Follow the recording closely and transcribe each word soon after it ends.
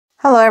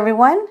Hello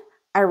everyone.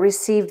 I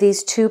received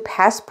these 2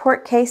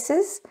 passport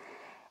cases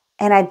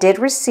and I did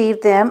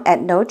receive them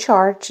at no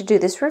charge to do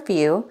this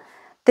review.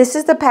 This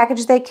is the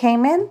package they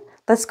came in.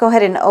 Let's go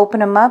ahead and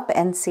open them up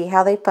and see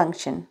how they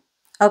function.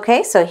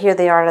 Okay, so here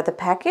they are out of the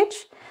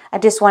package. I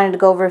just wanted to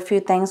go over a few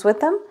things with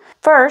them.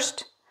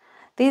 First,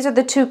 these are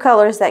the 2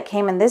 colors that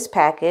came in this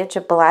package,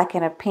 a black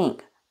and a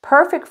pink.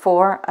 Perfect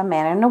for a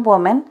man and a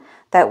woman.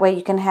 That way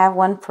you can have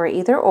one for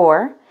either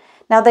or.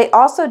 Now they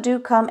also do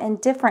come in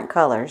different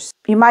colors.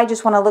 You might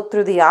just want to look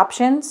through the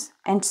options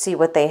and see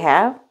what they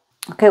have.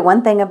 Okay,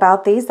 one thing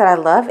about these that I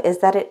love is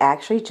that it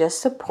actually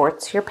just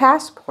supports your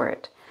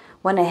passport.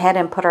 Went ahead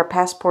and put our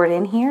passport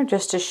in here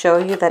just to show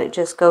you that it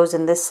just goes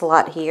in this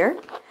slot here.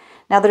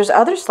 Now there's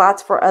other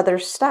slots for other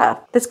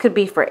stuff. This could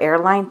be for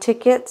airline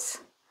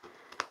tickets,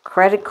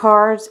 credit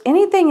cards,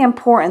 anything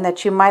important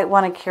that you might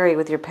want to carry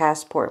with your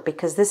passport,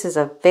 because this is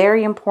a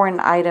very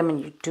important item and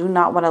you do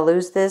not want to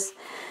lose this.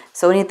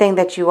 So anything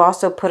that you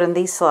also put in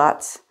these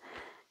slots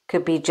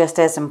could be just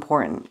as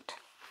important.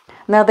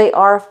 Now they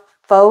are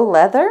faux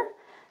leather,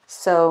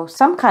 so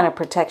some kind of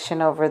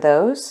protection over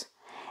those.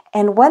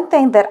 And one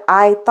thing that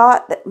I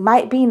thought that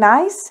might be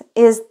nice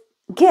is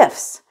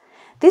gifts.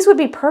 These would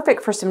be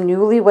perfect for some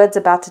newlyweds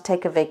about to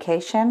take a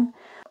vacation,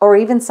 or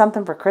even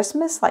something for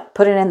Christmas, like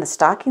put it in the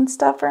stocking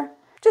stuffer.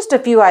 Just a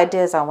few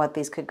ideas on what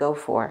these could go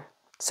for.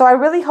 So I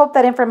really hope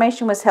that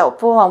information was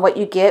helpful on what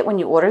you get when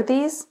you order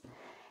these.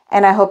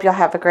 And I hope you'll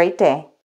have a great day.